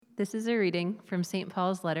This is a reading from St.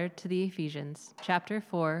 Paul's letter to the Ephesians, chapter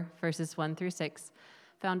 4, verses 1 through 6,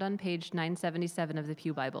 found on page 977 of the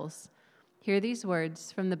Pew Bibles. Hear these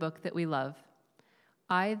words from the book that we love.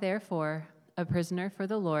 I, therefore, a prisoner for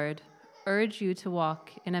the Lord, urge you to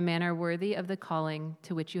walk in a manner worthy of the calling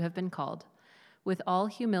to which you have been called, with all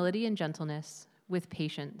humility and gentleness, with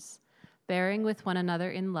patience, bearing with one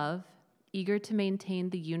another in love, eager to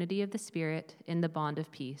maintain the unity of the Spirit in the bond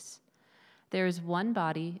of peace. There is one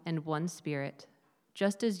body and one Spirit,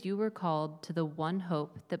 just as you were called to the one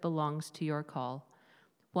hope that belongs to your call.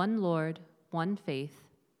 One Lord, one faith,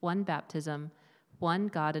 one baptism, one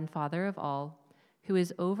God and Father of all, who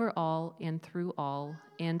is over all and through all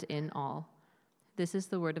and in all. This is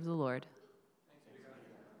the word of the Lord.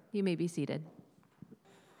 You may be seated.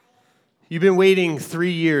 You've been waiting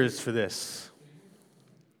 3 years for this.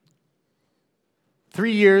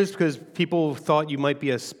 3 years because people thought you might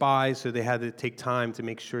be a spy, so they had to take time to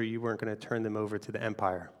make sure you weren't going to turn them over to the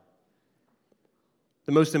empire.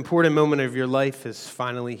 The most important moment of your life is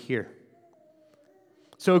finally here.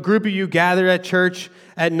 So a group of you gathered at church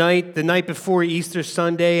at night, the night before Easter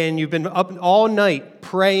Sunday, and you've been up all night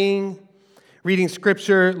praying, reading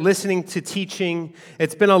scripture, listening to teaching.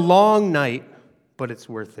 It's been a long night, but it's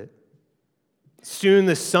worth it. Soon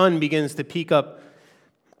the sun begins to peek up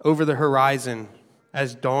over the horizon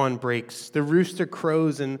as dawn breaks. The rooster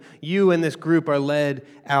crows, and you and this group are led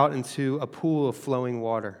out into a pool of flowing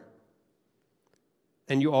water.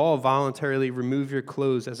 And you all voluntarily remove your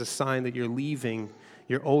clothes as a sign that you're leaving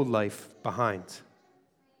your old life behind.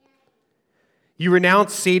 You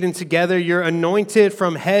renounce Satan together. You're anointed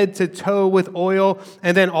from head to toe with oil,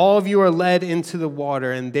 and then all of you are led into the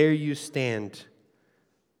water, and there you stand.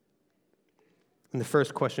 And the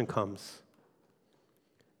first question comes.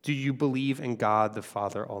 Do you believe in God the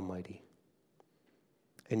Father Almighty?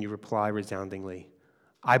 And you reply resoundingly,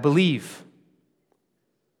 I believe.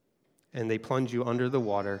 And they plunge you under the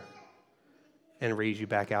water and raise you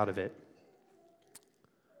back out of it.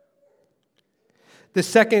 The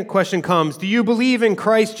second question comes, do you believe in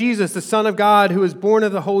Christ Jesus, the Son of God, who was born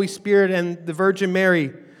of the Holy Spirit and the Virgin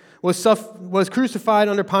Mary, was crucified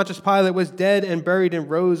under Pontius Pilate, was dead and buried, and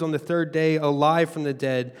rose on the third day alive from the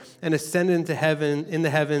dead, and ascended into heaven in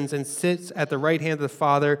the heavens, and sits at the right hand of the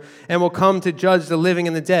Father, and will come to judge the living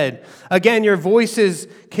and the dead. Again, your voice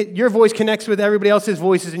connects with everybody else's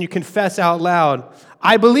voices, and you confess out loud,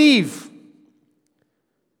 I believe.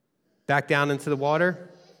 Back down into the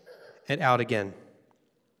water and out again.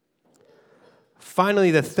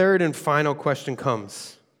 Finally, the third and final question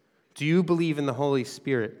comes. Do you believe in the Holy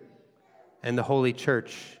Spirit and the Holy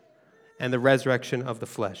Church and the resurrection of the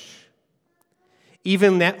flesh?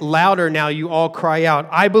 Even louder now, you all cry out,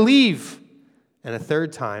 I believe. And a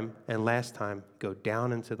third time and last time, go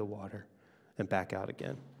down into the water and back out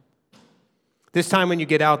again. This time when you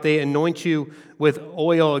get out, they anoint you with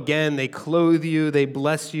oil again, they clothe you, they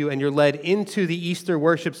bless you, and you're led into the Easter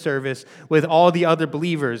worship service with all the other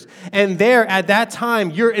believers. And there, at that time,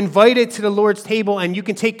 you're invited to the Lord's table, and you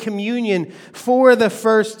can take communion for the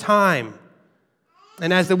first time.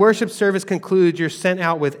 And as the worship service concludes, you're sent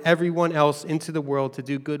out with everyone else into the world to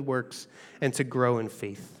do good works and to grow in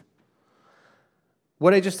faith.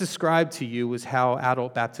 What I just described to you was how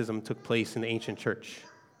adult baptism took place in the ancient church.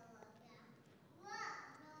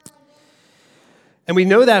 And we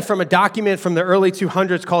know that from a document from the early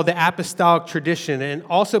 200s called the Apostolic Tradition, and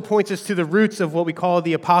also points us to the roots of what we call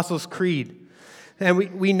the Apostles' Creed. And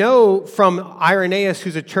we know from Irenaeus,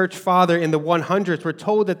 who's a church father in the 100s, we're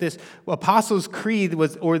told that this Apostles' Creed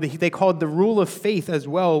was, or they called the rule of faith as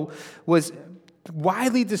well, was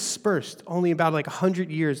widely dispersed only about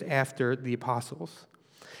 100 years after the apostles.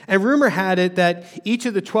 And rumor had it that each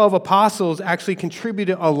of the 12 apostles actually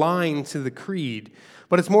contributed a line to the creed.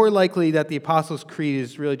 But it's more likely that the Apostles' Creed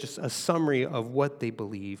is really just a summary of what they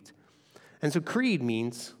believed. And so creed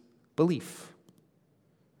means belief.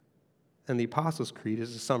 And the Apostles' Creed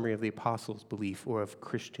is a summary of the Apostles' belief or of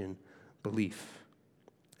Christian belief.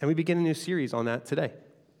 And we begin a new series on that today.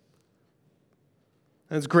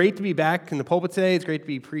 And it's great to be back in the pulpit today. It's great to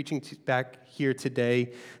be preaching back here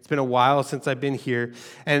today. It's been a while since I've been here.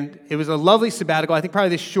 And it was a lovely sabbatical. I think probably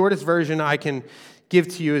the shortest version I can give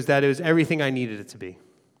to you is that it was everything I needed it to be.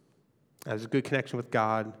 I was a good connection with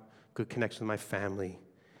God, good connection with my family,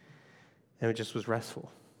 and it just was restful.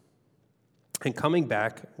 And coming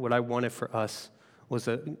back, what I wanted for us was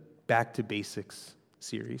a Back to Basics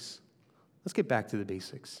series. Let's get back to the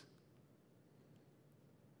basics.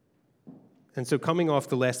 And so coming off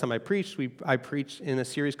the last time I preached in a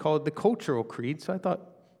series called The Cultural Creed, so I thought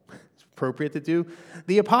it's appropriate to do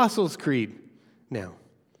the Apostles' Creed now.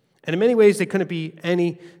 And in many ways, they couldn't be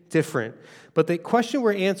any different. But the question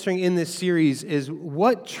we're answering in this series is,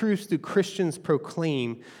 what truths do Christians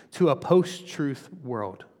proclaim to a post-truth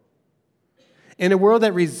world? In a world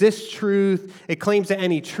that resists truth, it claims that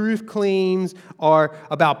any truth claims are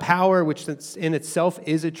about power, which in itself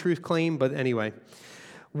is a truth claim. But anyway,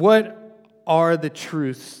 what are the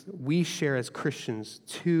truths we share as Christians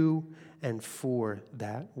to and for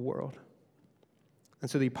that world? And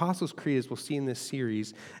so the Apostles' Creed, as we'll see in this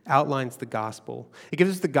series, outlines the gospel. It gives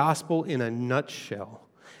us the gospel in a nutshell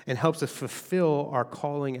and helps us fulfill our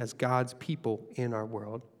calling as God's people in our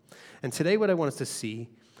world. And today what I want us to see,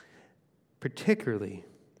 particularly,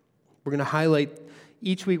 we're going to highlight,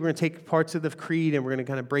 each week we're going to take parts of the creed and we're going to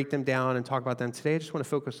kind of break them down and talk about them. Today I just want to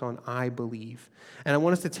focus on I believe. And I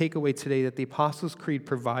want us to take away today that the Apostles' Creed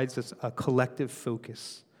provides us a collective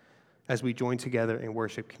focus as we join together in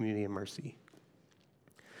worship, community, and mercy.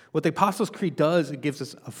 What the Apostles' Creed does, it gives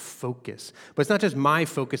us a focus. But it's not just my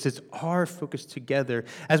focus, it's our focus together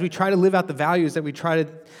as we try to live out the values that we try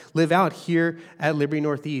to live out here at Liberty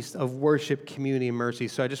Northeast of worship, community, and mercy.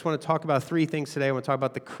 So I just want to talk about three things today. I want to talk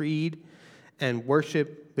about the creed and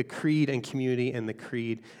worship, the creed and community, and the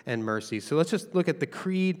creed and mercy. So let's just look at the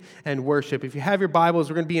creed and worship. If you have your Bibles,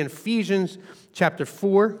 we're going to be in Ephesians chapter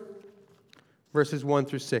 4, verses 1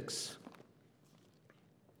 through 6.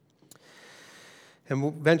 And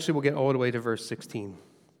eventually we'll get all the way to verse 16.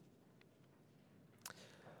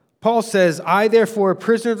 Paul says, I therefore, a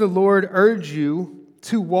prisoner of the Lord, urge you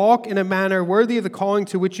to walk in a manner worthy of the calling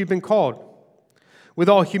to which you've been called, with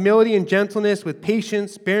all humility and gentleness, with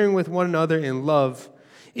patience, bearing with one another in love,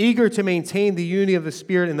 eager to maintain the unity of the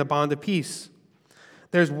Spirit in the bond of peace.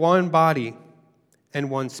 There's one body and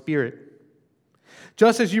one Spirit.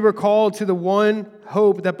 Just as you were called to the one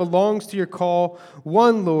hope that belongs to your call,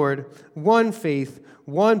 one Lord, one faith,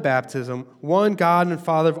 one baptism, one God and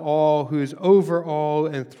Father of all, who is over all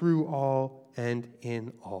and through all and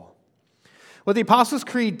in all. What the Apostles'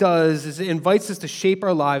 Creed does is it invites us to shape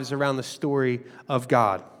our lives around the story of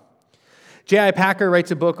God. J.I. Packer writes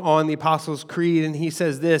a book on the Apostles' Creed, and he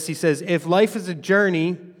says this. He says, if life is a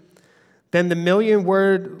journey, then the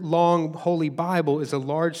 1,000,000-word-long Holy Bible is a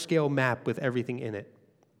large-scale map with everything in it.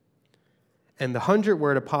 And the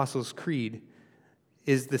 100-word Apostles' Creed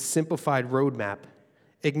is the simplified roadmap,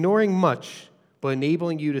 ignoring much, but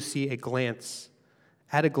enabling you to see at a glance,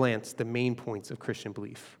 the main points of Christian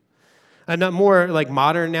belief. A more like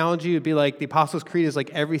modern analogy would be like the Apostles' Creed is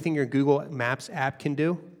like everything your Google Maps app can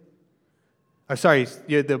do. Or sorry,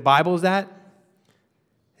 the Bible is that.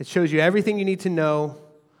 It shows you everything you need to know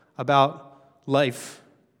about life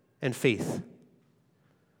and faith.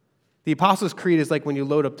 The Apostles' Creed is like when you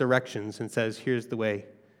load up directions and says, here's the way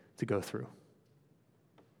to go through.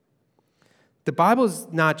 The Bible is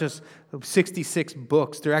not just 66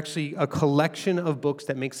 books. They're actually a collection of books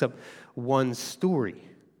that makes up one story.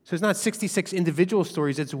 So it's not 66 individual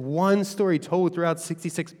stories. It's one story told throughout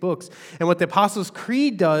 66 books. And what the Apostles'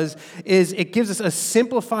 Creed does is it gives us a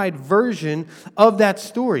simplified version of that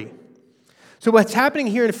story. So what's happening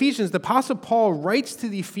here in Ephesians, the Apostle Paul writes to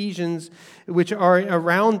the Ephesians, which are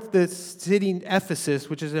around the city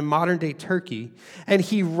Ephesus, which is in modern-day Turkey, and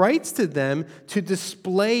he writes to them to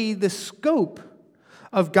display the scope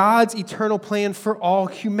of God's eternal plan for all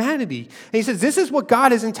humanity. And he says, this is what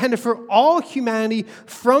God has intended for all humanity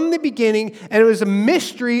from the beginning, and it was a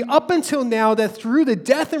mystery up until now that through the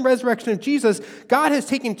death and resurrection of Jesus, God has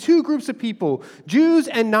taken two groups of people, Jews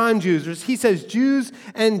and non-Jews, or he says Jews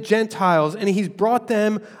and Gentiles, and he's brought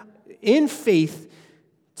them in faith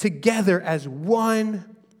together as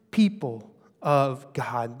one people of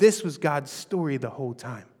God. This was God's story the whole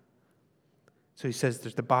time. So he says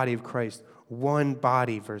there's the body of Christ. One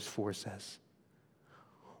body, verse 4 says.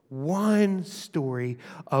 One story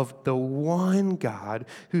of the one God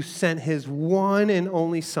who sent his one and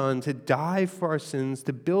only Son to die for our sins,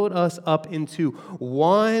 to build us up into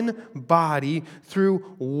one body through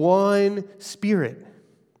one Spirit.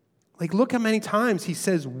 Like, look how many times he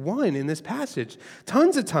says one in this passage.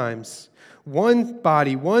 Tons of times. One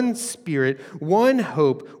body, one Spirit, one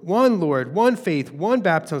hope, one Lord, one faith, one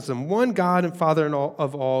baptism, one God and Father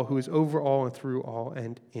of all, who is over all and through all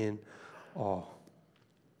and in all.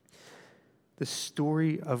 The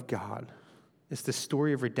story of God is the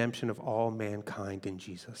story of redemption of all mankind in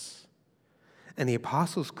Jesus. And the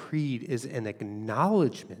Apostles' Creed is an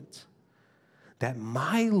acknowledgement that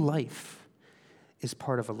my life is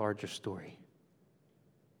part of a larger story.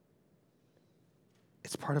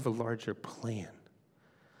 It's part of a larger plan.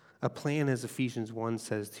 A plan, as Ephesians 1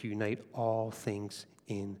 says, to unite all things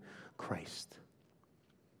in Christ.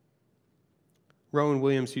 Rowan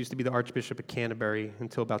Williams used to be the Archbishop of Canterbury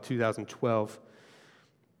until about 2012.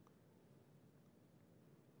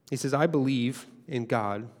 He says, I believe in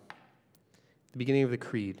God. The beginning of the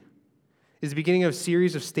creed is the beginning of a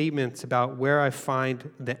series of statements about where I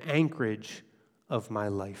find the anchorage of my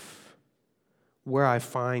life, where I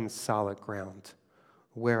find solid ground,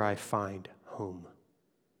 where I find home.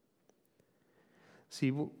 See,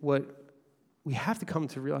 what we have to come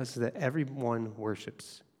to realize is that everyone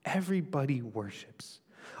worships. Everybody worships.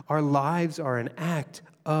 Our lives are an act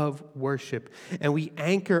of worship, and we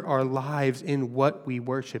anchor our lives in what we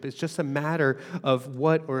worship. It's just a matter of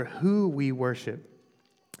what or who we worship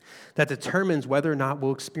that determines whether or not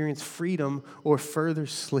we'll experience freedom or further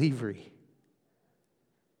slavery.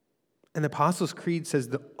 And the Apostles' Creed says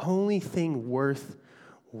the only thing worth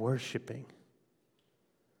worshiping,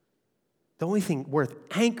 the only thing worth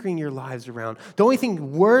anchoring your lives around, the only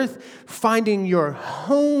thing worth finding your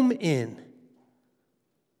home in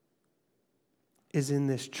is in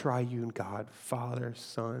this triune God, Father,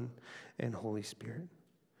 Son, and Holy Spirit.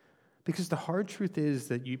 Because the hard truth is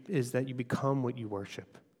that you become what you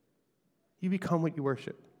worship. You become what you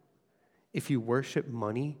worship. If you worship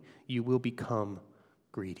money, you will become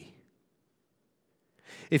greedy.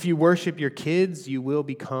 If you worship your kids, you will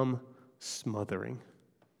become smothering.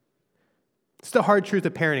 It's the hard truth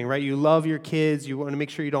of parenting, right? You love your kids, you want to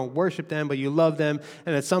make sure you don't worship them, but you love them,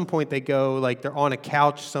 and at some point they go, like they're on a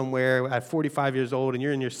couch somewhere at 45 years old, and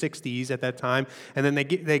you're in your 60s at that time, and then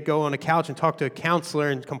they go on a couch and talk to a counselor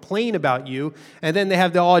and complain about you, and then they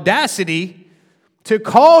have the audacity to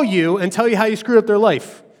call you and tell you how you screwed up their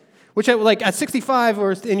life, which at 65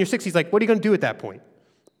 or in your 60s, like, what are you going to do at that point?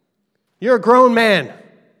 You're a grown man.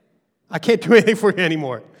 I can't do anything for you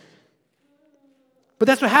anymore. But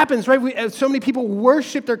that's what happens, right? So many people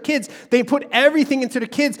worship their kids. They put everything into their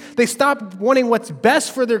kids. They stop wanting what's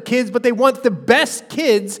best for their kids, but they want the best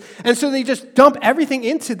kids. And so they just dump everything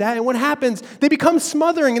into that. And what happens? They become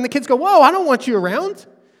smothering. And the kids go, whoa, I don't want you around.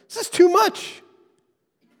 This is too much.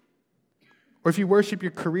 Or if you worship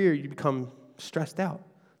your career, you become stressed out.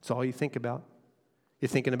 That's all you think about. You're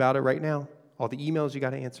thinking about it right now. All the emails you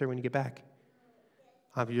got to answer when you get back.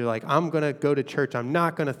 You're like, I'm going to go to church. I'm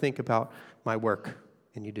not going to think about my work.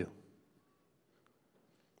 And you do.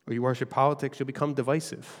 Or you worship politics, you'll become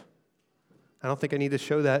divisive. I don't think I need to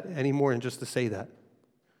show that anymore than just to say that.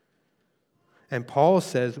 And Paul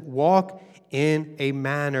says, walk in a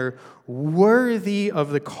manner worthy of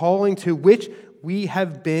the calling to which we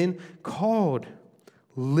have been called.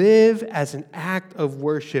 Live as an act of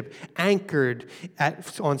worship, anchored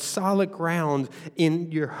on solid ground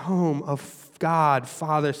in your home of God,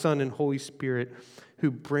 Father, Son, and Holy Spirit, who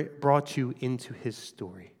brought you into his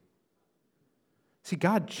story. See,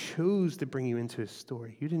 God chose to bring you into his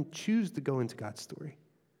story. You didn't choose to go into God's story.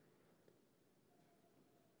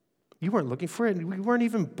 You weren't looking for it. We weren't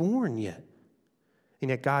even born yet. And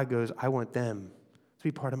yet God goes, I want them to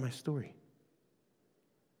be part of my story.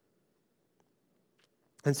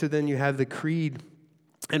 And so then you have the creed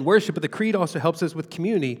and worship, but the creed also helps us with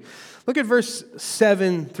community. Look at verse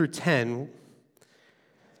 7 through 10.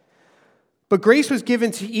 But grace was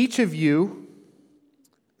given to each of you,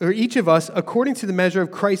 or each of us, according to the measure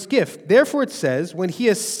of Christ's gift. Therefore it says, when he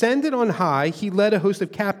ascended on high, he led a host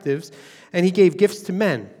of captives, and he gave gifts to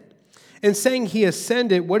men. In saying he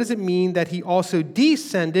ascended, what does it mean that he also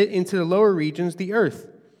descended into the lower regions, the earth?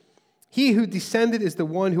 He who descended is the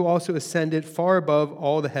one who also ascended far above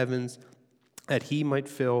all the heavens, that he might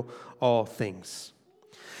fill all things.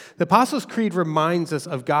 The Apostles' Creed reminds us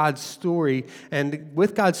of God's story, and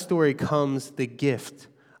with God's story comes the gift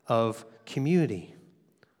of community.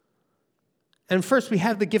 And first, we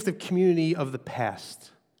have the gift of community of the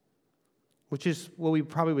past, which is what we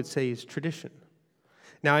probably would say is tradition.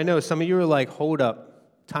 Now, I know some of you are like, hold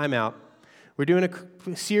up, time out. We're doing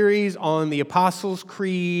a series on the Apostles'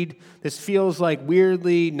 Creed. This feels like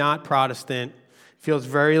weirdly not Protestant. Feels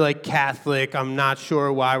very like Catholic. I'm not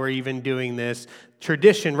sure why we're even doing this.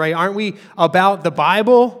 Tradition, right? Aren't we about the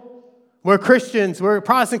Bible? We're Christians. We're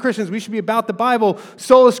Protestant Christians. We should be about the Bible.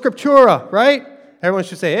 Sola Scriptura, right? Everyone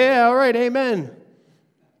should say, yeah, all right, amen.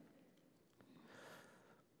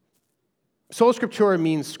 Sola Scriptura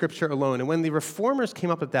means Scripture alone. And when the Reformers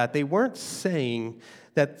came up with that, they weren't saying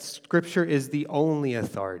that Scripture is the only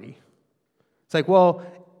authority. It's like, well,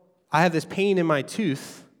 I have this pain in my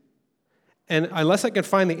tooth, and unless I can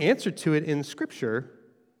find the answer to it in Scripture,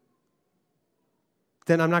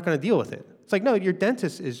 then I'm not going to deal with it. It's like, no, your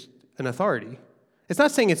dentist is an authority. It's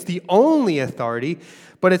not saying it's the only authority,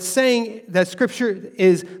 but it's saying that Scripture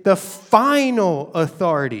is the final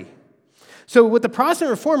authority. So with the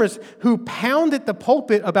Protestant reformers who pounded the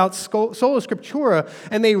pulpit about sola scriptura,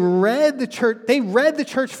 and they read the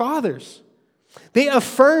church fathers. They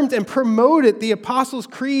affirmed and promoted the Apostles'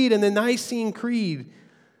 Creed and the Nicene Creed.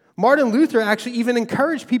 Martin Luther actually even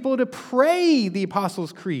encouraged people to pray the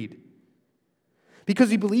Apostles' Creed because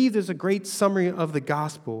he believed there's a great summary of the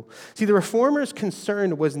gospel. See, the reformers'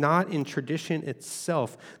 concern was not in tradition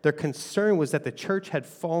itself. Their concern was that the church had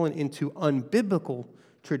fallen into unbiblical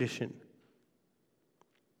tradition.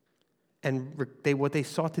 And what they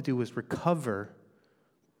sought to do was recover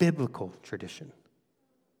biblical tradition.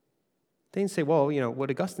 They didn't say, well,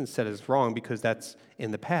 what Augustine said is wrong because that's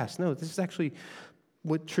in the past. No, this is actually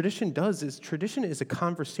what tradition does is tradition is a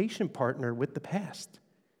conversation partner with the past.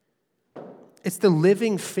 It's the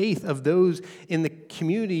living faith of those in the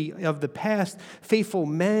community of the past, faithful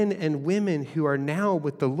men and women who are now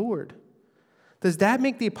with the Lord. Does that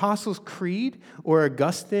make the Apostles' Creed or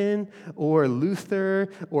Augustine or Luther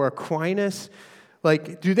or Aquinas,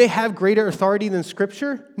 do they have greater authority than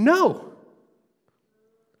Scripture? No.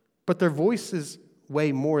 But their voice is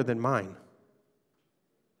way more than mine.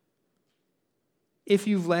 If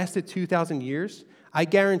you've lasted 2,000 years, I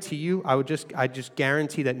guarantee you, I just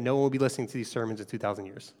guarantee that no one will be listening to these sermons in 2,000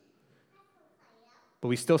 years. But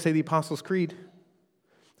we still say the Apostles' Creed.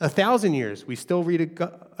 1,000 years, we still read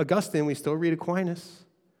Augustine, we still read Aquinas.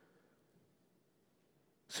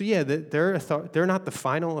 So yeah, they're not the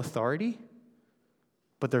final authority,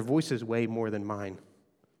 but their voice is way more than mine.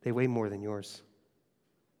 They weigh more than yours.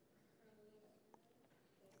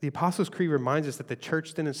 The Apostles' Creed reminds us that the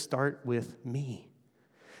church didn't start with me.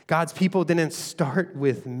 God's people didn't start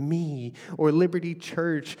with me or Liberty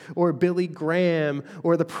Church or Billy Graham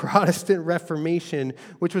or the Protestant Reformation,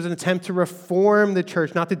 which was an attempt to reform the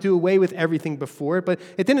church, not to do away with everything before it, but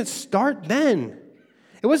it didn't start then.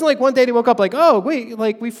 It wasn't like one day they woke up oh, wait,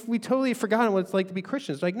 we totally forgotten what it's like to be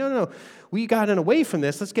Christians. No, we gotten away from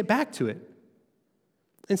this. Let's get back to it.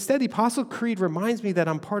 Instead, the Apostles' Creed reminds me that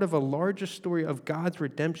I'm part of a larger story of God's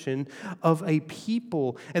redemption of a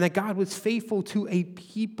people, and that God was faithful to a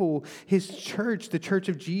people, his church, the church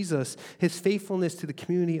of Jesus, his faithfulness to the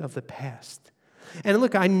community of the past. And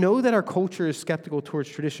look, I know that our culture is skeptical towards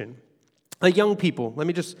tradition. Young people, let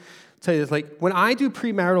me just tell you this. When I do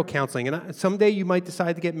premarital counseling, and someday you might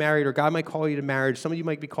decide to get married, or God might call you to marriage, some of you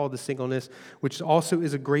might be called to singleness, which also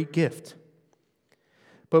is a great gift.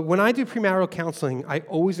 But when I do premarital counseling, I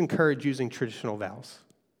always encourage using traditional vows.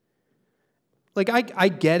 I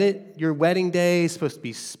get it. Your wedding day is supposed to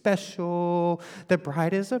be special. The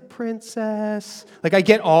bride is a princess. I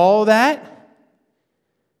get all that.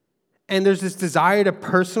 And there's this desire to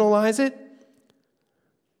personalize it.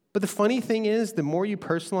 But the funny thing is, the more you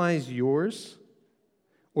personalize yours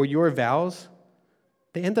or your vows,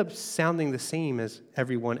 they end up sounding the same as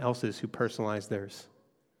everyone else's who personalized theirs.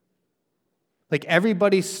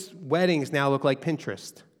 Everybody's weddings now look like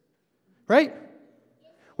Pinterest, right?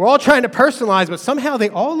 We're all trying to personalize, but somehow they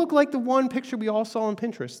all look like the one picture we all saw on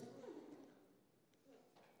Pinterest.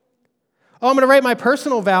 Oh, I'm going to write my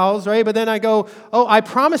personal vows, right? But then I go, oh, I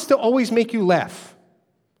promise to always make you laugh.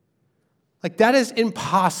 That is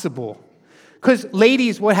impossible. Because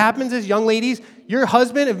ladies, what happens is, young ladies, your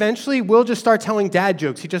husband eventually will just start telling dad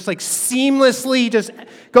jokes. He just seamlessly just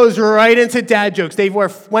goes right into dad jokes. They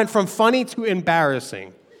went from funny to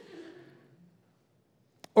embarrassing.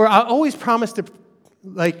 Or I always promise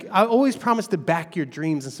to back your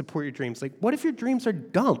dreams and support your dreams. What if your dreams are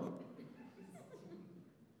dumb?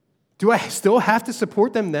 Do I still have to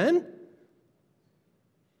support them then?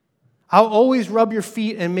 I'll always rub your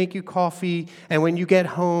feet and make you coffee, and when you get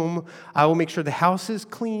home, I will make sure the house is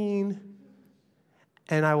clean,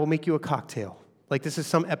 and I will make you a cocktail. This is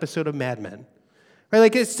some episode of Mad Men.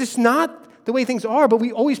 Right? It's just not the way things are, but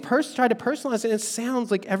we always try to personalize it, and it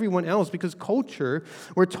sounds like everyone else, because culture,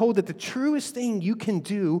 we're told that the truest thing you can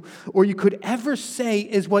do or you could ever say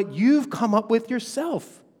is what you've come up with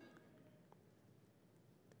yourself.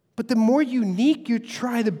 But the more unique you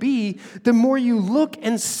try to be, the more you look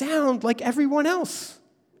and sound like everyone else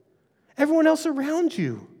around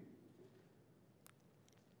you.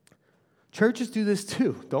 Churches do this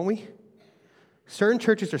too, don't we? Certain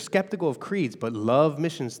churches are skeptical of creeds, but love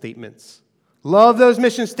mission statements. Love those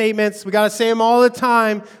mission statements. We got to say them all the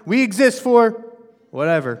time. We exist for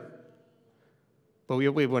whatever. But we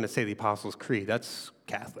want to say the Apostles' Creed. That's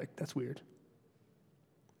Catholic. That's weird.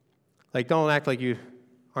 Don't act like you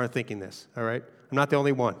aren't thinking this, all right? I'm not the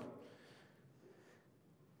only one.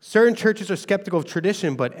 Certain churches are skeptical of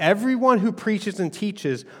tradition, but everyone who preaches and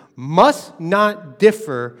teaches must not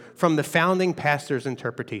differ from the founding pastor's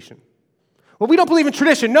interpretation. Well, we don't believe in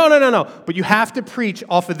tradition. No. But you have to preach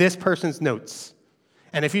off of this person's notes.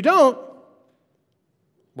 And if you don't,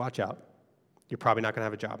 watch out. You're probably not going to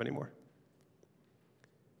have a job anymore.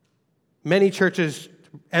 Many churches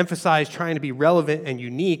emphasize trying to be relevant and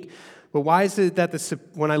unique, but why is it that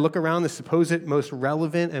when I look around, the supposed most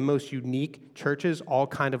relevant and most unique churches all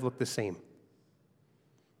kind of look the same?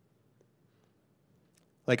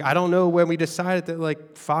 Like, I don't know when we decided that,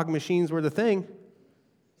 like, fog machines were the thing.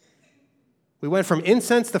 We went from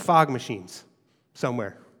incense to fog machines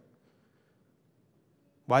somewhere.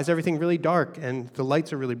 Why is everything really dark and the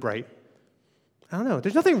lights are really bright? I don't know.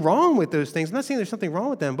 There's nothing wrong with those things. I'm not saying there's something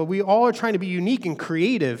wrong with them, but we all are trying to be unique and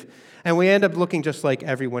creative, and we end up looking just like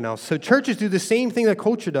everyone else. So churches do the same thing that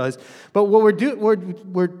culture does, but what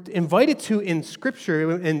we're invited to in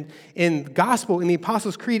Scripture and in gospel, in the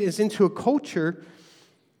Apostles' Creed, is into a culture,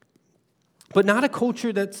 but not a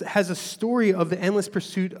culture that has a story of the endless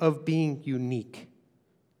pursuit of being unique.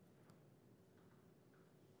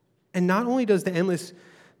 And not only does the endless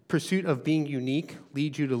pursuit of being unique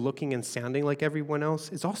lead you to looking and sounding like everyone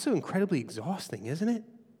else, it's also incredibly exhausting, isn't it?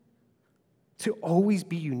 To always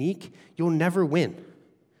be unique, you'll never win.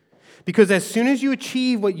 Because as soon as you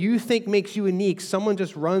achieve what you think makes you unique, someone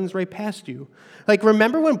just runs right past you. Like,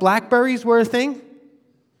 remember when BlackBerries were a thing?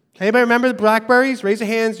 Anybody remember the BlackBerries? Raise your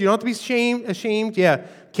hands. You don't have to be ashamed. Yeah,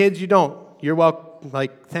 kids, you don't. You're welcome.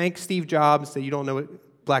 Like, thank Steve Jobs that you don't know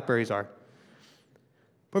what BlackBerries are.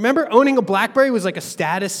 Remember, owning a BlackBerry was like a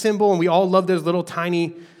status symbol, and we all loved those little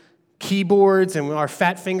tiny keyboards, and our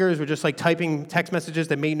fat fingers were just like typing text messages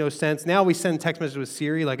that made no sense. Now we send text messages with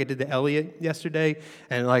Siri, like I did to Elliot yesterday,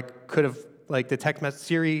 and like could have, like the text message,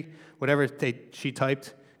 Siri, whatever she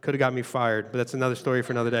typed, could have got me fired, but that's another story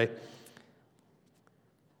for another day.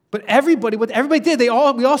 But what everybody did, we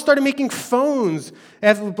all started making phones.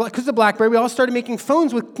 Because of BlackBerry, we all started making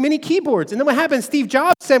phones with mini keyboards. And then what happened? Steve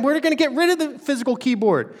Jobs said, we're going to get rid of the physical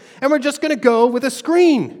keyboard. And we're just going to go with a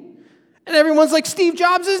screen. And everyone's like, Steve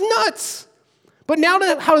Jobs is nuts. But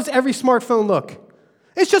now how does every smartphone look?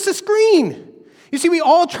 It's just a screen. You see, we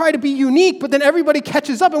all try to be unique, but then everybody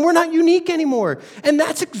catches up, and we're not unique anymore. And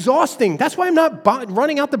that's exhausting. That's why I'm not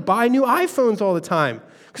running out to buy new iPhones all the time.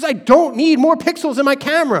 Because I don't need more pixels in my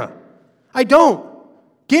camera. I don't.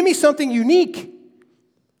 Give me something unique.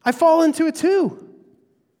 I fall into it too.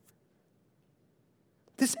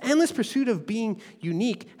 This endless pursuit of being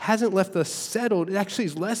unique hasn't left us settled. It actually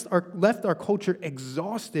has left our culture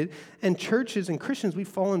exhausted, and churches and Christians, we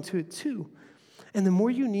fall into it too. And the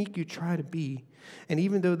more unique you try to be, and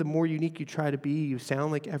even though the more unique you try to be, you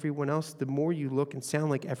sound like everyone else, the more you look and sound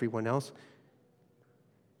like everyone else,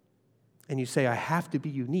 and you say, I have to be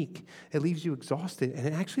unique, it leaves you exhausted, and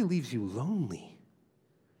it actually leaves you lonely.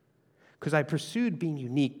 Because I pursued being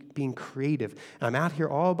unique, being creative, and I'm out here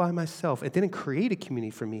all by myself. It didn't create a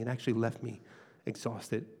community for me. It actually left me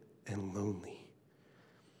exhausted and lonely.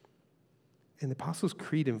 And the Apostles'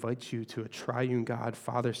 Creed invites you to a triune God,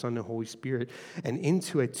 Father, Son, and Holy Spirit, and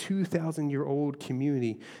into a 2,000-year-old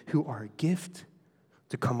community who are a gift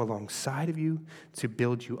to come alongside of you, to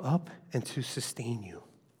build you up, and to sustain you.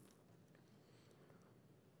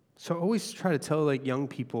 So I always try to tell like young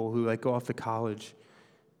people who like go off to college,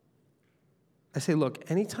 I say, look,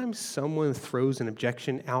 anytime someone throws an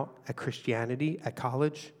objection out at Christianity at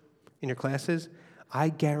college in your classes, I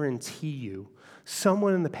guarantee you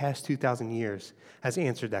someone in the past 2,000 years has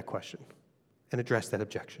answered that question and addressed that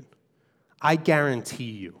objection. I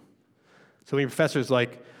guarantee you. So when your professor's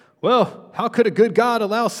like, well, how could a good God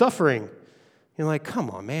allow suffering? You're like,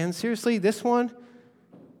 come on, man, seriously, this one?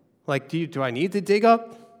 Like, do I need to dig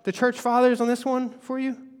up the church fathers on this one for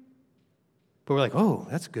you? But we're like, oh,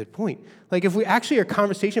 that's a good point. Like, if we actually are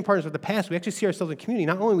conversation partners with the past, we actually see ourselves in community.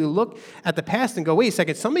 Not only we look at the past and go, wait a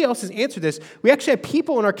second, somebody else has answered this. We actually have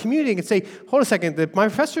people in our community who can say, hold a second, my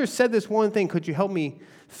professor said this one thing. Could you help me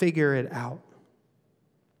figure it out?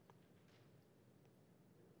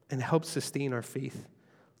 And help sustain our faith.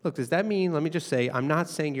 Look, does that mean, let me just say, I'm not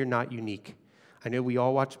saying you're not unique. I know we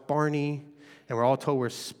all watch Barney, and we're all told we're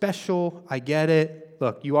special. I get it.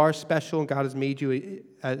 Look, you are special, and God has made you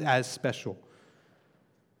as special.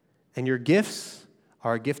 And your gifts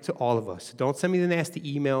are a gift to all of us. Don't send me the nasty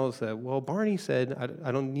emails that, well, Barney said,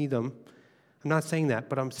 I don't need them. I'm not saying that,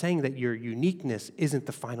 but I'm saying that your uniqueness isn't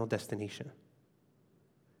the final destination.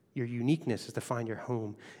 Your uniqueness is to find your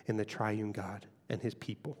home in the triune God and his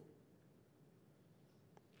people.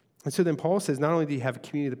 And so then Paul says, not only do you have a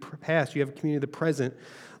community of the past, you have a community of the present.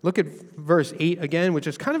 Look at verse 8 again, which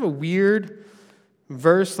is kind of a weird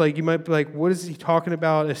verse. Like, you might be like, what is he talking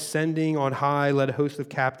about? Ascending on high, led a host of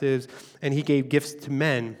captives, and he gave gifts to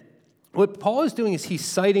men. What Paul is doing is he's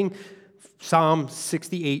citing Psalm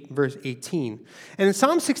 68, verse 18. And in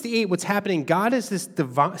Psalm 68, what's happening, God is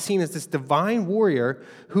seen as this divine warrior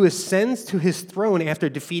who ascends to his throne after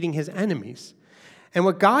defeating his enemies. And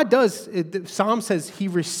what God does, the Psalm says he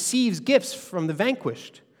receives gifts from the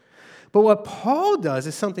vanquished. But what Paul does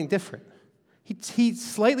is something different. He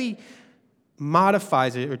slightly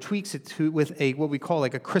modifies it or tweaks it with what we call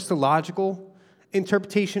like a Christological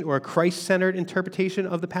interpretation or a Christ-centered interpretation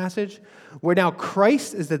of the passage, where now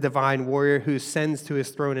Christ is the divine warrior who ascends to his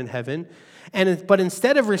throne in heaven. But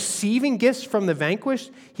instead of receiving gifts from the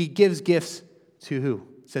vanquished, he gives gifts to who?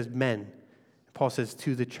 It says men. Paul says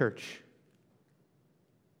to the church.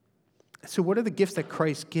 So what are the gifts that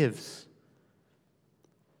Christ gives?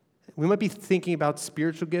 We might be thinking about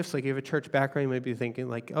spiritual gifts, like you have a church background, you might be thinking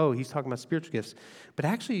like, oh, he's talking about spiritual gifts. But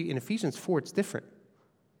actually in Ephesians 4, it's different.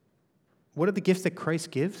 What are the gifts that Christ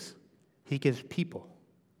gives? He gives people,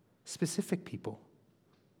 specific people.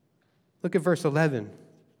 Look at verse 11.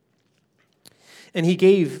 And he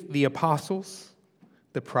gave the apostles,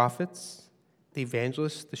 the prophets, the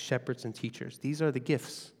evangelists, the shepherds, and teachers. These are the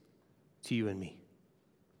gifts to you and me.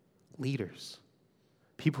 Leaders,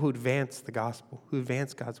 people who advance the gospel, who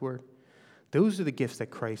advance God's word. Those are the gifts that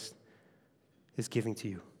Christ is giving to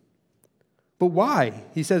you. But why?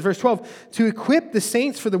 He says, verse 12, to equip the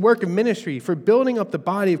saints for the work of ministry, for building up the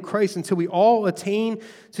body of Christ until we all attain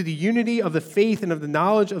to the unity of the faith and of the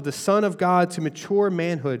knowledge of the Son of God, to mature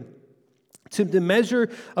manhood, to the measure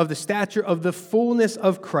of the stature of the fullness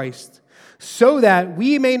of Christ, so that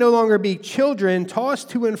we may no longer be children,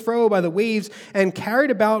 tossed to and fro by the waves and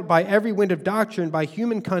carried about by every wind of doctrine, by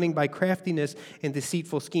human cunning, by craftiness and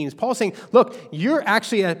deceitful schemes. Paul's saying, look, you're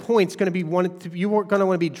actually at points going to be want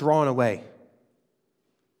to be drawn away.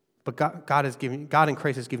 But God in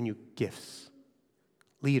Christ has given you gifts,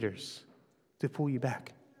 leaders, to pull you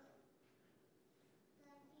back.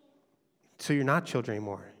 So you're not children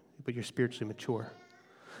anymore, but you're spiritually mature.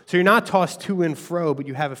 So you're not tossed to and fro, but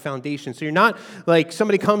you have a foundation. So you're not like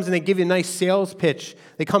somebody comes and they give you a nice sales pitch.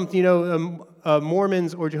 They come,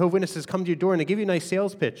 Mormons or Jehovah's Witnesses come to your door and they give you a nice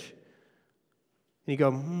sales pitch. And you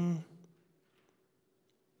go,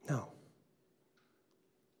 no.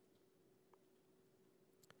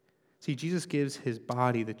 See, Jesus gives his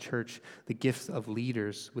body, the church, the gifts of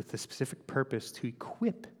leaders with the specific purpose to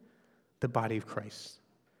equip the body of Christ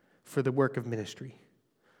for the work of ministry.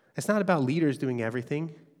 It's not about leaders doing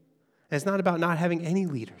everything. It's not about not having any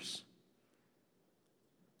leaders.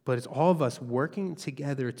 But it's all of us working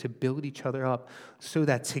together to build each other up so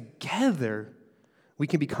that together we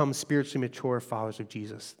can become spiritually mature followers of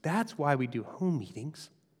Jesus. That's why we do home meetings.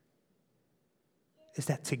 Is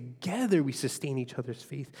that together we sustain each other's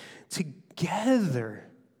faith. Together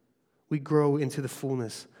we grow into the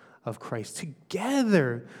fullness of Christ.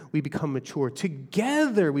 Together we become mature.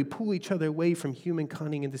 Together we pull each other away from human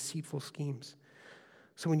cunning and deceitful schemes.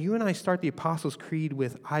 So when you and I start the Apostles' Creed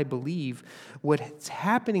with I believe, what's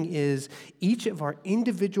happening is each of our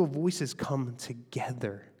individual voices come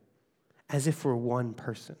together as if we're one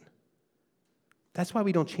person. That's why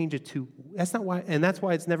we don't change it to, that's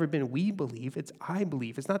why it's never been we believe, it's I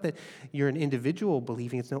believe. It's not that you're an individual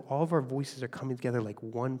believing, it's no, all of our voices are coming together like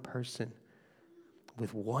one person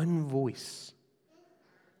with one voice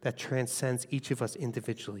that transcends each of us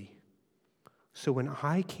individually. So when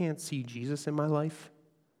I can't see Jesus in my life,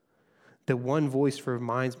 the one voice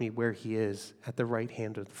reminds me where he is at the right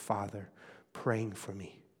hand of the Father, praying for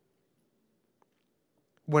me.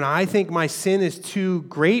 When I think my sin is too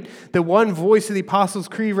great, the one voice of the Apostles'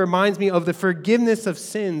 Creed reminds me of the forgiveness of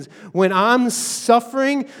sins. When I'm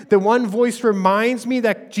suffering, the one voice reminds me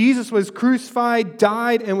that Jesus was crucified,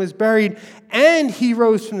 died, and was buried, and he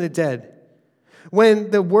rose from the dead.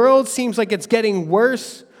 When the world seems like it's getting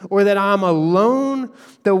worse, or that I'm alone,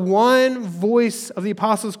 the one voice of the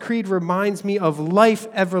Apostles' Creed reminds me of life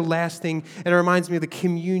everlasting, and it reminds me of the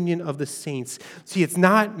communion of the saints. See, it's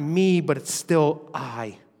not me, but it's still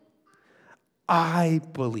I. I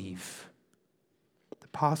believe. The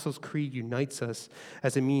Apostles' Creed unites us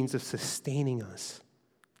as a means of sustaining us.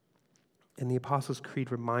 And the Apostles'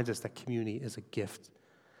 Creed reminds us that community is a gift.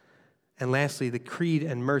 And lastly, the creed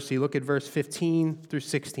and mercy. Look at verse 15 through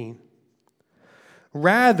 16.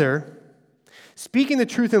 Rather, speaking the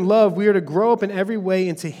truth in love, we are to grow up in every way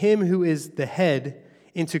into him who is the head,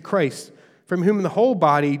 into Christ, from whom the whole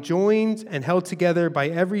body, joined and held together by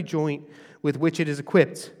every joint with which it is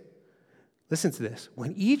equipped. Listen to this.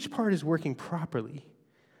 When each part is working properly,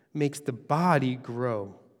 makes the body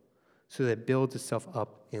grow so that it builds itself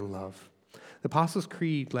up in love. The Apostles'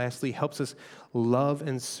 Creed, lastly, helps us love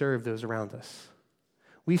and serve those around us.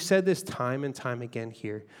 We've said this time and time again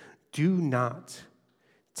here. Do not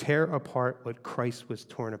tear apart what Christ was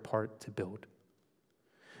torn apart to build.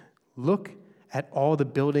 Look at all the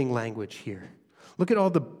building language here. Look at all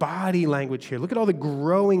the body language here. Look at all the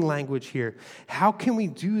growing language here. How can we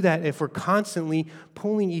do that if we're constantly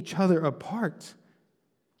pulling each other apart?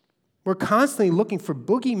 We're constantly looking for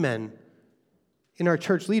boogeymen in our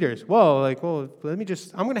church leaders. I'm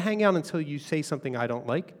going to hang out until you say something I don't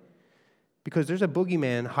like, because there's a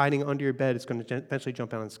boogeyman hiding under your bed. It's going to eventually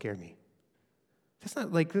jump out and scare me. That's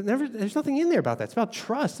not there's nothing in there about that. It's about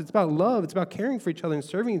trust. It's about love. It's about caring for each other and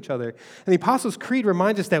serving each other. And the Apostles' Creed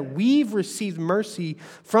reminds us that we've received mercy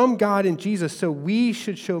from God in Jesus, so we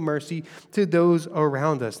should show mercy to those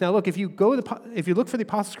around us. Now, look, if you look for the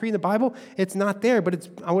Apostles' Creed in the Bible, it's not there, but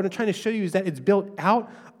what I'm trying to show you is that it's built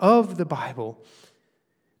out of the Bible.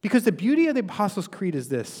 Because the beauty of the Apostles' Creed is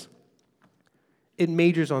this: it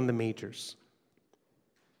majors on the majors.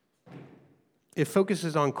 It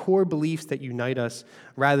focuses on core beliefs that unite us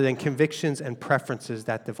rather than convictions and preferences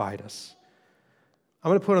that divide us.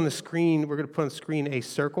 We're going to put on the screen a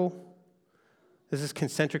circle. This is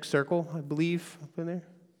concentric circle, I believe, up in there.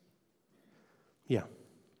 Yeah.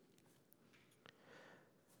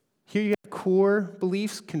 Here you have core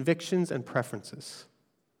beliefs, convictions, and preferences.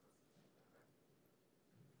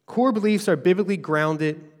 Core beliefs are biblically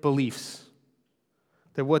grounded beliefs.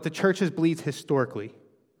 They're what the church has believed historically.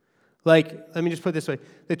 Let me just put it this way.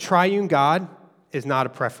 The triune God is not a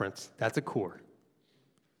preference. That's a core.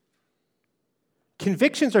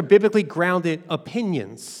 Convictions are biblically grounded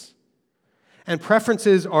opinions. And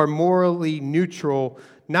preferences are morally neutral,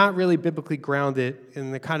 not really biblically grounded,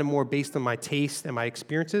 and they're kind of more based on my taste and my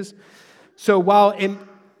experiences. So while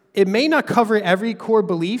it may not cover every core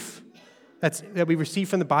belief that we receive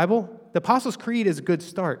from the Bible, the Apostles' Creed is a good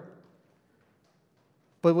start.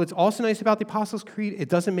 But what's also nice about the Apostles' Creed, it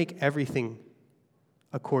doesn't make everything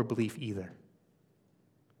a core belief either.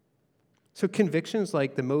 So convictions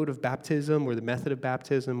like the mode of baptism or the method of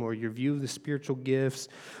baptism or your view of the spiritual gifts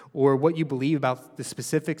or what you believe about the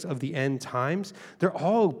specifics of the end times, they're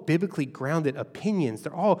all biblically grounded opinions.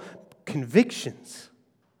 They're all convictions,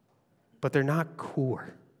 but they're not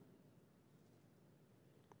core.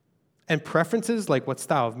 And preferences like what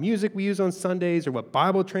style of music we use on Sundays or what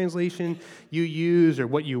Bible translation you use or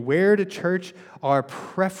what you wear to church are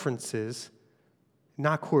preferences,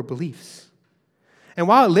 not core beliefs. And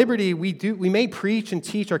while at Liberty we may preach and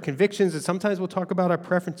teach our convictions, and sometimes we'll talk about our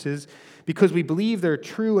preferences because we believe they're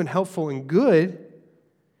true and helpful and good,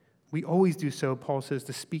 we always do so, Paul says,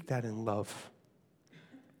 to speak that in love.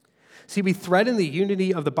 See, we threaten the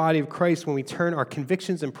unity of the body of Christ when we turn our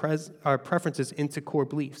convictions and our preferences into core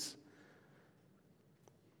beliefs.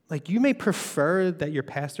 You may prefer that your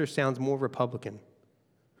pastor sounds more Republican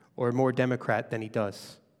or more Democrat than he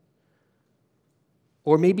does.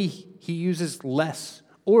 Or maybe he uses less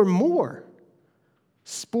or more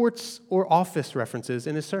sports or office references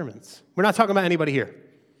in his sermons. We're not talking about anybody here.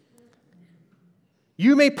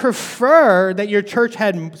 You may prefer that your church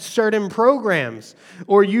had certain programs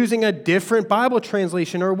or using a different Bible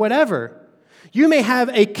translation or whatever. You may have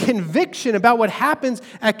a conviction about what happens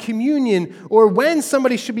at communion or when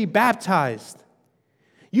somebody should be baptized.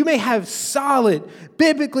 You may have solid,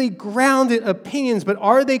 biblically grounded opinions, but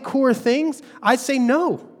are they core things? I'd say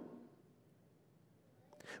no.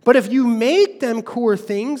 But if you make them core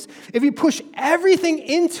things, if you push everything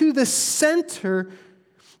into the center,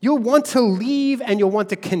 you'll want to leave and you'll want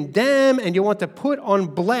to condemn and you'll want to put on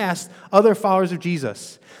blast other followers of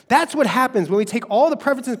Jesus. That's what happens when we take all the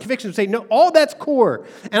preferences and convictions and say, no, all that's core,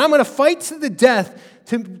 and I'm going to fight to the death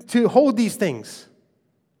to hold these things.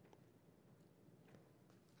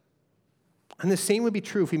 And the same would be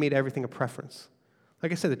true if we made everything a preference.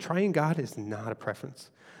 Like I said, the triune God is not a preference.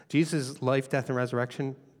 Jesus' life, death, and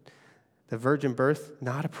resurrection, the virgin birth,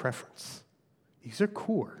 not a preference. These are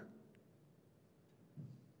core.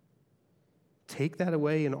 Take that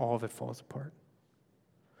away and all of it falls apart.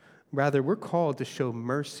 Rather, we're called to show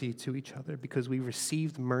mercy to each other because we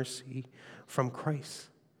received mercy from Christ.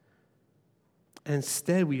 And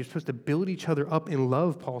instead, we are supposed to build each other up in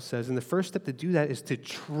love, Paul says. And the first step to do that is to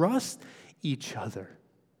trust each other.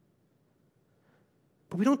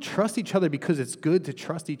 But we don't trust each other because it's good to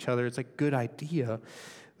trust each other. It's a good idea.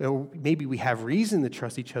 Or maybe we have reason to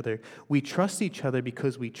trust each other. We trust each other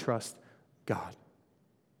because we trust God.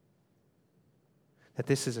 That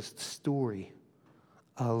this is a story,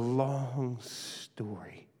 a long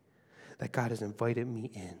story that God has invited me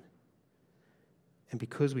in. And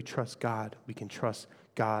because we trust God, we can trust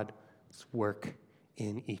God's work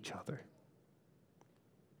in each other.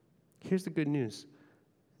 Here's the good news.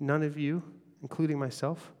 None of you, including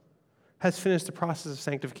myself, has finished the process of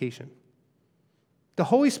sanctification. The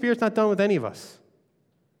Holy Spirit's not done with any of us.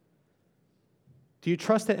 Do you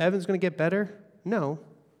trust that Evan's going to get better? No.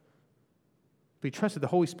 But you trust that the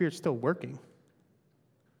Holy Spirit's still working.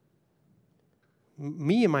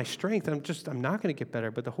 Me and my strength, I'm not going to get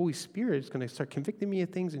better, but the Holy Spirit is going to start convicting me of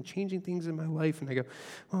things and changing things in my life. And I go,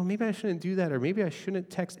 well, maybe I shouldn't do that, or maybe I shouldn't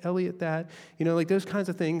text Elliot that. Like those kinds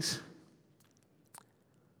of things.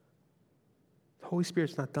 The Holy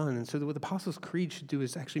Spirit's not done. And so what the Apostles' Creed should do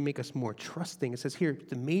is actually make us more trusting. It says here,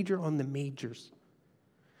 the major on the majors.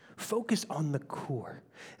 Focus on the core.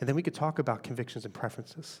 And then we could talk about convictions and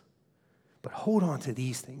preferences. But hold on to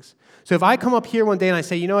these things. So if I come up here one day and I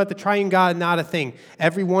say, you know what, the triune God, not a thing.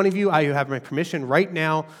 Every one of you, I have my permission right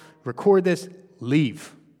now, record this,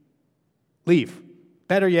 leave. Leave.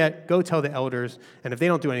 Better yet, go tell the elders, and if they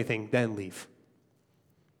don't do anything, then leave.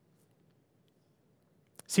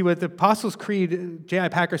 See, what the Apostles' Creed, J.I.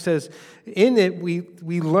 Packer says, in it we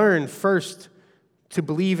learn first to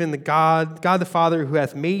believe in the God the Father who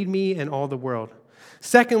hath made me and all the world.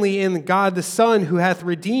 Secondly, in God the Son, who hath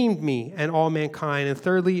redeemed me and all mankind. And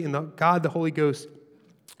thirdly, in God the Holy Ghost,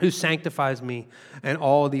 who sanctifies me and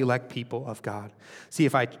all the elect people of God. See,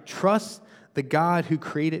 if I trust the God who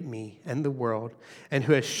created me and the world, and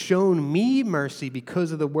who has shown me mercy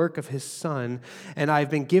because of the work of his Son, and I've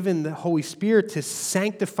been given the Holy Spirit to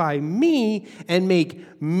sanctify me and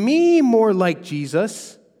make me more like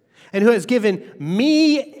Jesus, and who has given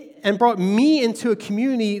me and brought me into a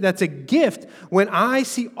community that's a gift, when I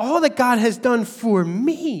see all that God has done for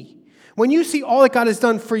me, when you see all that God has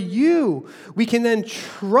done for you, we can then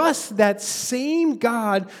trust that same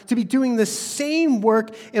God to be doing the same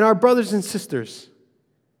work in our brothers and sisters.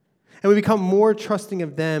 And we become more trusting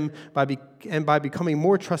of them, by becoming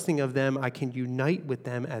more trusting of them, I can unite with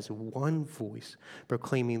them as one voice,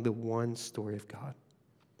 proclaiming the one story of God.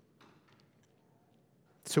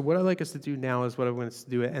 So what I'd like us to do now is what I want us to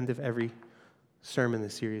do at the end of every sermon in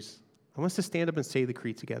this series. I want us to stand up and say the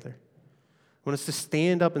creed together. I want us to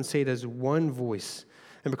stand up and say it as one voice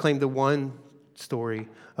and proclaim the one story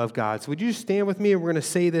of God. So would you just stand with me, and we're going to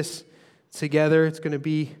say this together. It's going to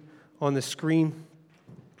be on the screen.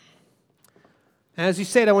 And as you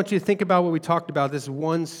say it, I want you to think about what we talked about, this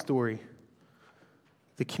one story,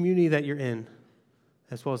 the community that you're in,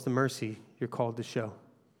 as well as the mercy you're called to show.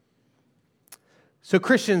 So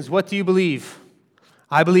Christians, what do you believe?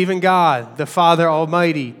 I believe in God, the Father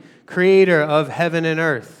Almighty, creator of heaven and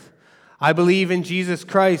earth. I believe in Jesus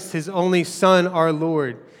Christ, his only Son, our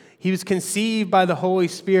Lord. He was conceived by the Holy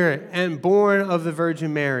Spirit and born of the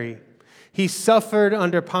Virgin Mary. He suffered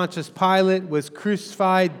under Pontius Pilate, was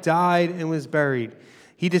crucified, died, and was buried.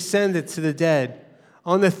 He descended to the dead.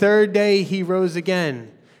 On the third day, he rose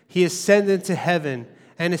again. He ascended to heaven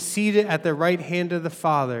and is seated at the right hand of the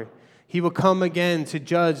Father. He will come again to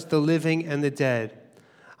judge the living and the dead.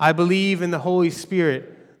 I believe in the Holy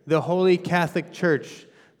Spirit, the Holy Catholic Church,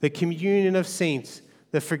 the communion of saints,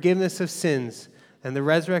 the forgiveness of sins, and the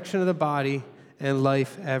resurrection of the body, and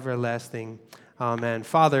life everlasting. Amen.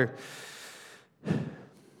 Father,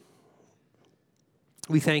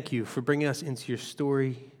 we thank you for bringing us into your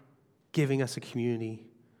story, giving us a community.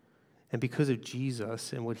 And because of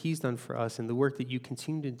Jesus and what he's done for us and the work that you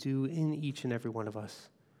continue to do in each and every one of us,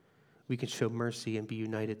 we can show mercy and be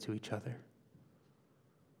united to each other.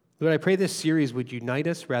 Lord, I pray this series would unite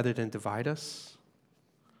us rather than divide us.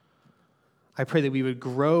 I pray that we would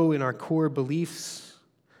grow in our core beliefs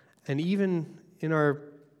and even in our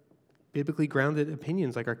biblically grounded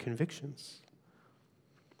opinions, like our convictions.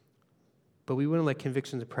 But we wouldn't let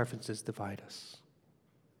convictions and preferences divide us.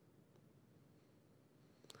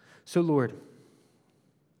 So, Lord,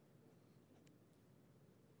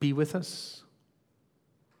 be with us.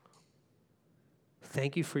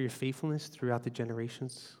 Thank you for your faithfulness throughout the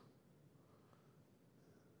generations.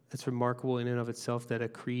 It's remarkable in and of itself that a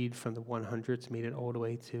creed from the 100s made it all the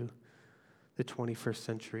way to the 21st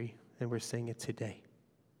century, and we're saying it today.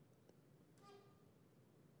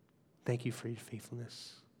 Thank you for your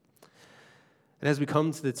faithfulness. And as we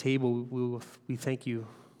come to the table, we thank you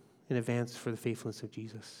in advance for the faithfulness of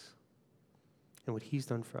Jesus and what he's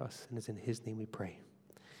done for us. And it's in his name we pray.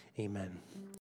 Amen.